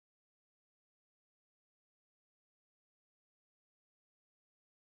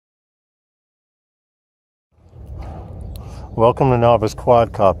Welcome to Novice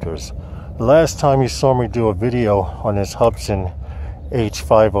Quadcopters. The last time you saw me do a video on this Hubsan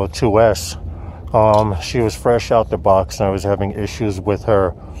H502s, she was fresh out the box and I was having issues with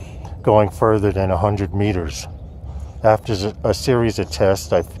her going further than 100 meters. After a series of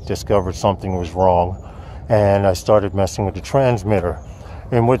tests, I discovered something was wrong and I started messing with the transmitter.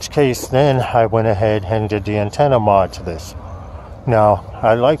 In which case, then I went ahead and did the antenna mod to this. Now,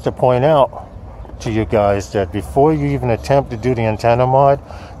 I'd like to point out to you guys that before you even attempt to do the antenna mod,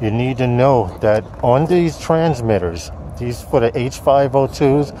 you need to know that on these transmitters, these for the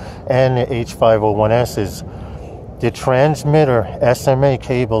H502s and the H501s, the transmitter SMA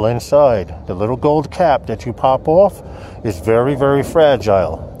cable inside, the little gold cap that you pop off, is very, very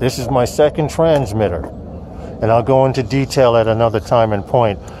fragile. This is my second transmitter, and I'll go into detail at another time and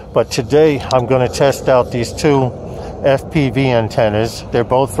point. But today, I'm going to test out these two FPV antennas. They're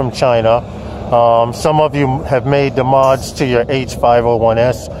both from China. Some of you have made the mods to your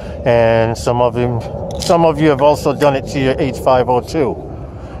H501s, and some of you have also done it to your H502.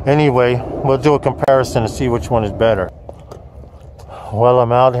 Anyway, we'll do a comparison to see which one is better. Well,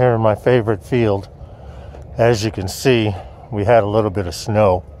 I'm out here in my favorite field. As you can see, we had a little bit of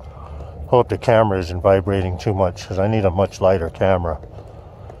snow. Hope the camera isn't vibrating too much because I need a much lighter camera.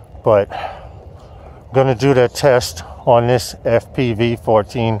 But I'm going to do that test on this FPV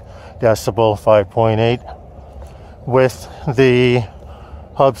 14 decibel 5.8 with the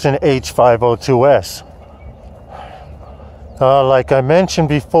Hubsan H502s. Like I mentioned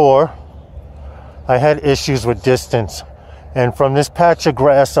before, I had issues with distance, and from this patch of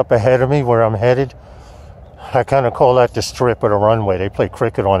grass up ahead of me where I'm headed, I kind of call that the strip or the runway. They play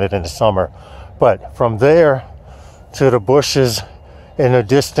cricket on it in the summer. But from there to the bushes in the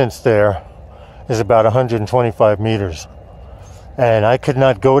distance there is about 125 meters. And I could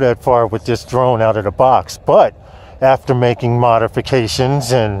not go that far with this drone out of the box. But after making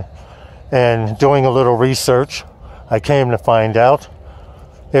modifications and doing a little research, I came to find out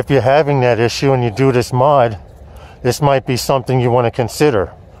if you're having that issue and you do this mod, this might be something you want to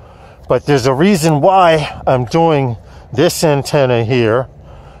consider. But there's a reason why I'm doing this antenna here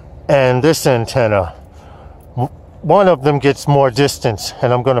and this antenna. One of them gets more distance,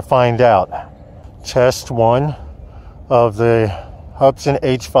 and I'm going to find out. Test one of the Hubsan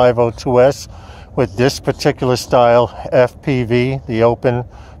H502s with this particular style FPV, the open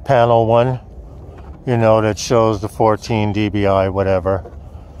panel one, you know, that shows the 14 dBi, whatever.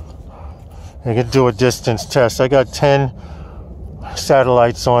 You can do a distance test. I got 10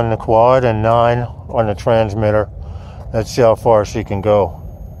 satellites on the quad and 9 on the transmitter. Let's see how far she can go.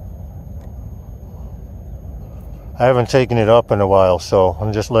 I haven't taken it up in a while, so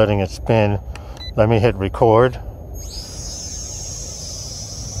I'm just letting it spin. Let me hit record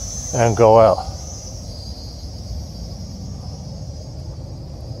and go out.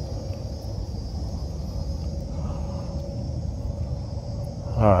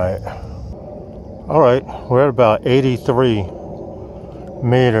 All right, we're at about 83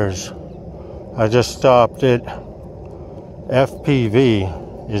 meters. I just stopped it.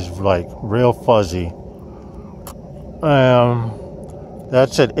 FPV is like real fuzzy.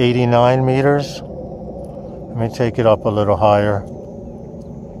 That's at 89 meters. Let me take it up a little higher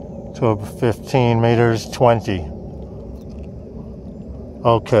to 15 meters, 20.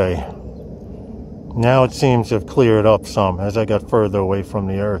 Okay. Now it seems to have cleared up some as I got further away from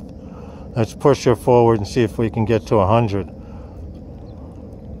the earth. Let's push her forward and see if we can get to 100.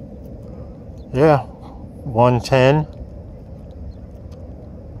 Yeah, 110.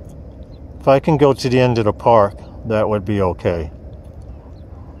 If I can go to the end of the park, that would be okay.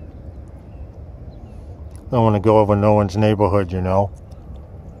 Don't want to go over no one's neighborhood, you know.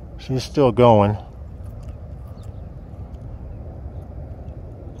 She's still going.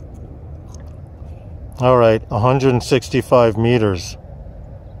 All right, 165 meters.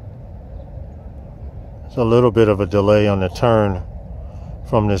 It's a little bit of a delay on the turn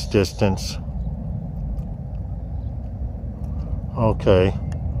from this distance. Okay,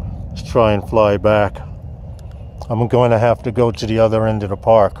 let's try and fly back. I'm going to have to go to the other end of the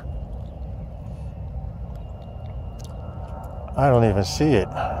park. I don't even see it.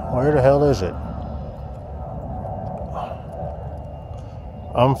 Where the hell is it?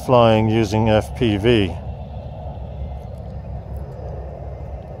 I'm flying using FPV.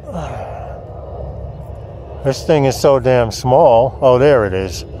 This thing is so damn small. Oh, there it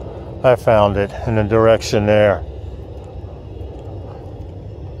is. I found it in the direction there.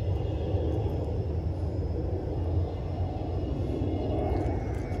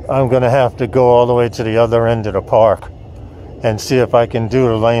 I'm going to have to go all the way to the other end of the park and see if I can do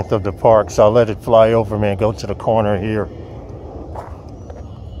the length of the park. So I'll let it fly over me and go to the corner here.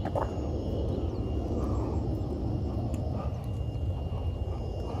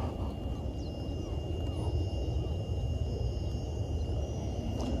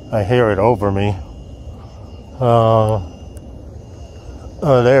 I hear it over me. Oh,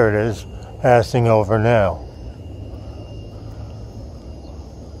 there it is, passing over now.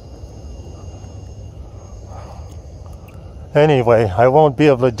 Anyway, I won't be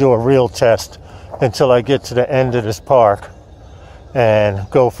able to do a real test until I get to the end of this park and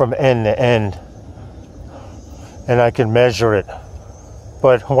go from end to end, and I can measure it.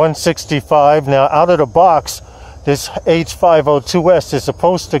 But 165, now out of the box, this H502s is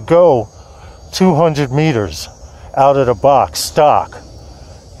supposed to go 200 meters out of the box stock.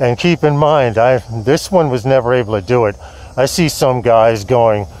 And keep in mind, this one was never able to do it. I see some guys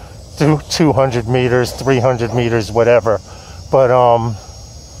going through 200 meters, 300 meters, whatever. But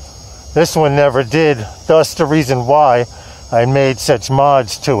this one never did. Thus the reason why I made such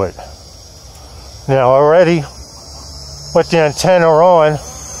mods to it. Now already, with the antenna on,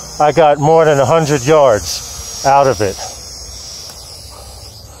 I got more than 100 yards out of it.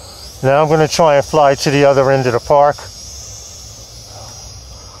 Now I'm going to try and fly to the other end of the park,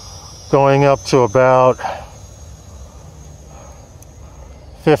 going up to about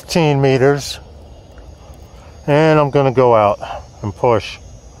 15 meters, and I'm going to go out and push.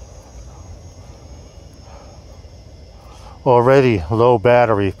 Already low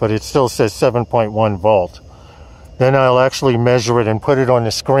battery, but it still says 7.1 volt. Then I'll actually measure it and put it on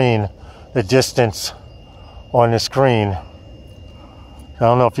the screen, the distance on the screen. I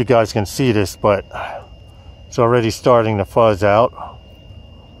don't know if you guys can see this, but it's already starting to fuzz out.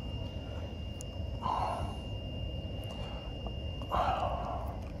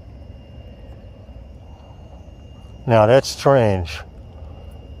 Now that's strange,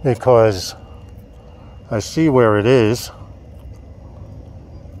 because I see where it is.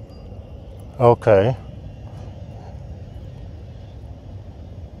 Okay.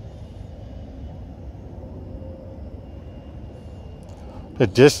 The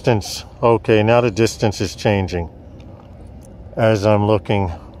distance, okay, now the distance is changing as I'm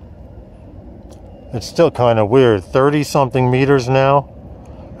looking. It's still kind of weird, 30 something meters now.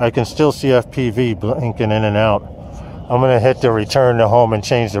 I can still see FPV blinking in and out. I'm going to hit the return to home and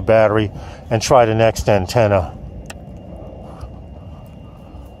change the battery and try the next antenna.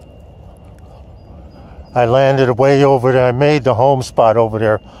 I landed way over there. I made the home spot over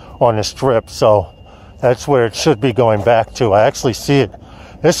there on the strip, so that's where it should be going back to. I actually see it.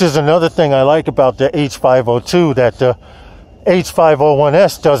 This is another thing I like about the H502 that the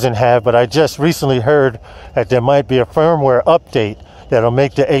H501s doesn't have, but I just recently heard that there might be a firmware update that'll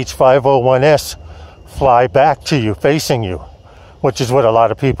make the H501s fly back to you, facing you, which is what a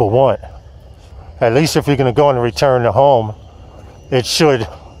lot of people want. At least if you're going to go and return to home, it should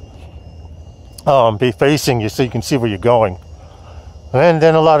be facing you so you can see where you're going. And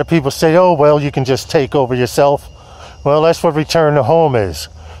then a lot of people say, oh, well, you can just take over yourself. Well, that's what return to home is.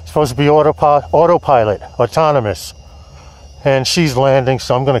 It's supposed to be autopilot, autonomous. And she's landing,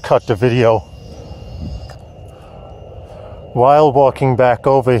 so I'm going to cut the video. While walking back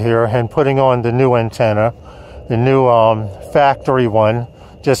over here and putting on the new antenna, the new factory one,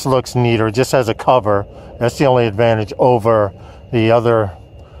 just looks neater, just has a cover. That's the only advantage over the other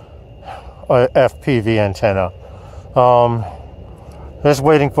FPV antenna. Just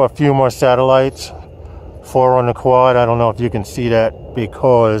waiting for a few more satellites. 4 on the quad. I don't know if you can see that,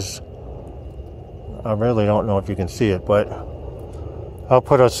 because I really don't know if you can see it, but I'll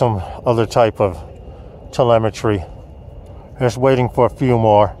put up some other type of telemetry. Just waiting for a few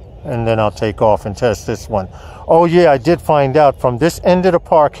more, and then I'll take off and test this one. Oh yeah, I did find out from this end of the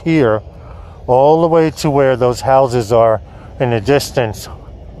park here all the way to where those houses are in the distance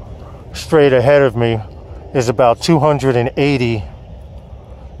straight ahead of me is about 280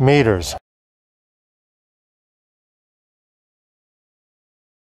 meters.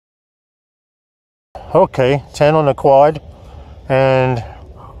 Okay, 10 on the quad and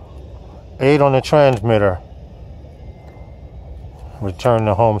 8 on the transmitter. Return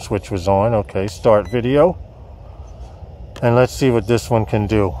the home switch was on. Okay, start video. And let's see what this one can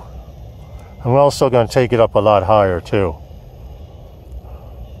do. I'm also going to take it up a lot higher too.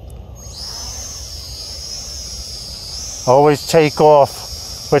 Always take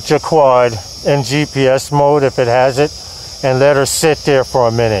off with your quad in GPS mode if it has it, and let her sit there for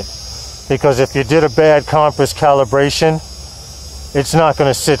a minute. Because if you did a bad compass calibration, it's not going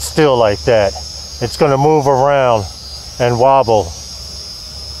to sit still like that. It's going to move around and wobble.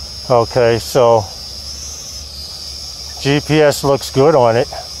 Okay, so GPS looks good on it.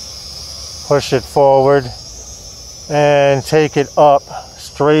 Push it forward and take it up,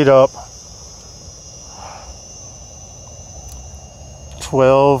 straight up.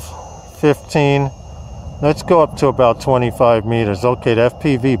 12, 15, Let's go up to about 25 meters. Okay, the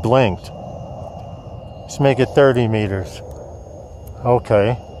FPV blinked. Let's make it 30 meters.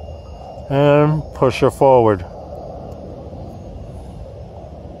 Okay. And push her forward.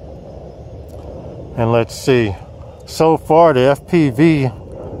 And let's see. So far, the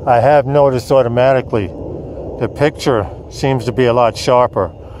FPV, I have noticed automatically, the picture seems to be a lot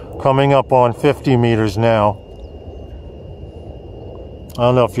sharper. Coming up on 50 meters now. I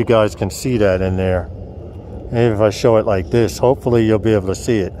don't know if you guys can see that in there. Maybe if I show it like this, hopefully you'll be able to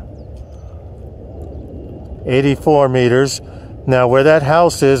see it. 84 meters. Now where that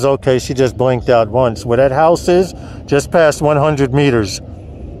house is, okay, she just blinked out once. Where that house is, just past 100 meters,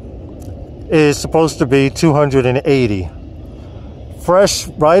 is supposed to be 280. Fresh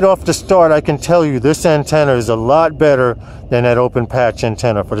right off the start, I can tell you this antenna is a lot better than that open patch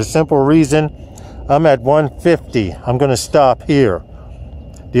antenna. For the simple reason, I'm at 150. I'm going to stop here.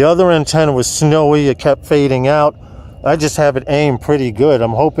 The other antenna was snowy. It kept fading out. I just have it aimed pretty good.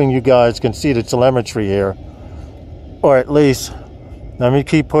 I'm hoping you guys can see the telemetry here. Or at least, let me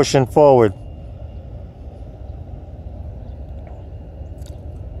keep pushing forward.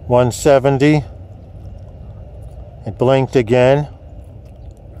 170. It blinked again.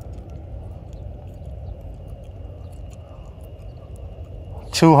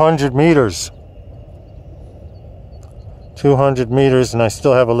 $200 meters. 200 meters, and I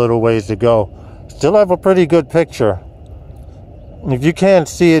still have a little ways to go. Still have a pretty good picture. If you can't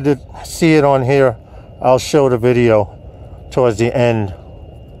see it on here, I'll show the video towards the end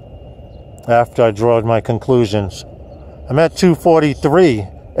after I draw my conclusions. I'm at 243.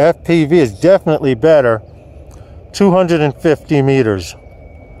 FPV is definitely better. 250 meters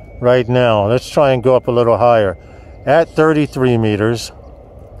right now. Let's try and go up a little higher. At 33 meters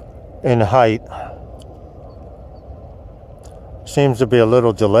in height. Seems to be a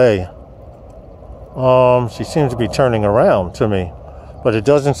little delay. She seems to be turning around to me, but it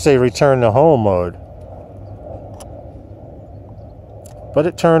doesn't say return to home mode. But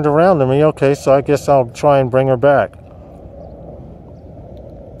it turned around to me. Okay, so I guess I'll try and bring her back.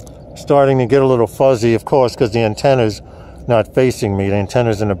 Starting to get a little fuzzy, of course, because the antenna's not facing me. The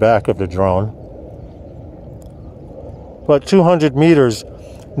antenna's in the back of the drone. But 200 meters.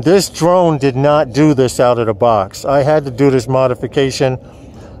 This drone did not do this out of the box. I had to do this modification.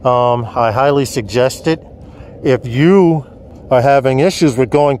 I highly suggest it. If you are having issues with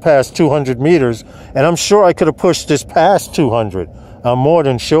going past 200 meters, and I'm sure I could have pushed this past 200. I'm more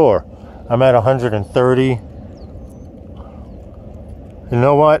than sure. I'm at 130. You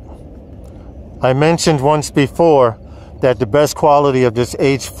know what? I mentioned once before that the best quality of this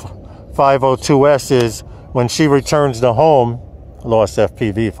H502s is when she returns to home. Lost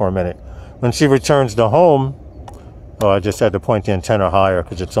FPV for a minute. When she returns to home, oh, I just had to point the antenna higher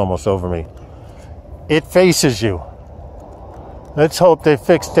because it's almost over me. It faces you. Let's hope they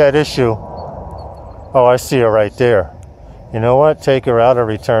fixed that issue. Oh, I see her right there. You know what? Take her out of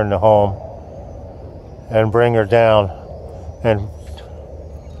return to home and bring her down. And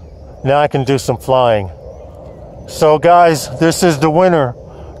now I can do some flying. So guys, this is the winner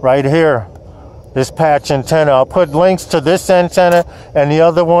right here. This patch antenna. I'll put links to this antenna and the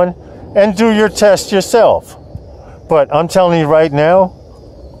other one and do your test yourself. But I'm telling you right now,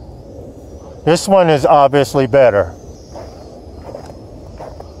 this one is obviously better.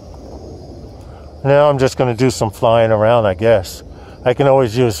 Now I'm just going to do some flying around, I guess. I can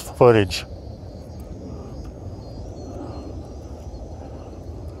always use footage.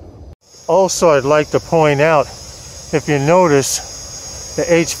 Also, I'd like to point out, if you notice, the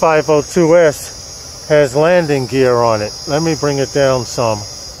H502s has landing gear on it. Let me bring it down some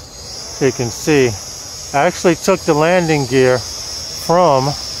so you can see. I actually took the landing gear from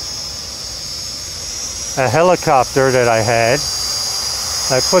a helicopter that I had.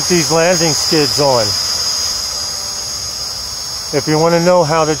 I put these landing skids on. If you want to know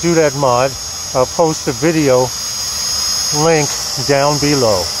how to do that mod, I'll post a video link down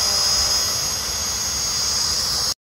below.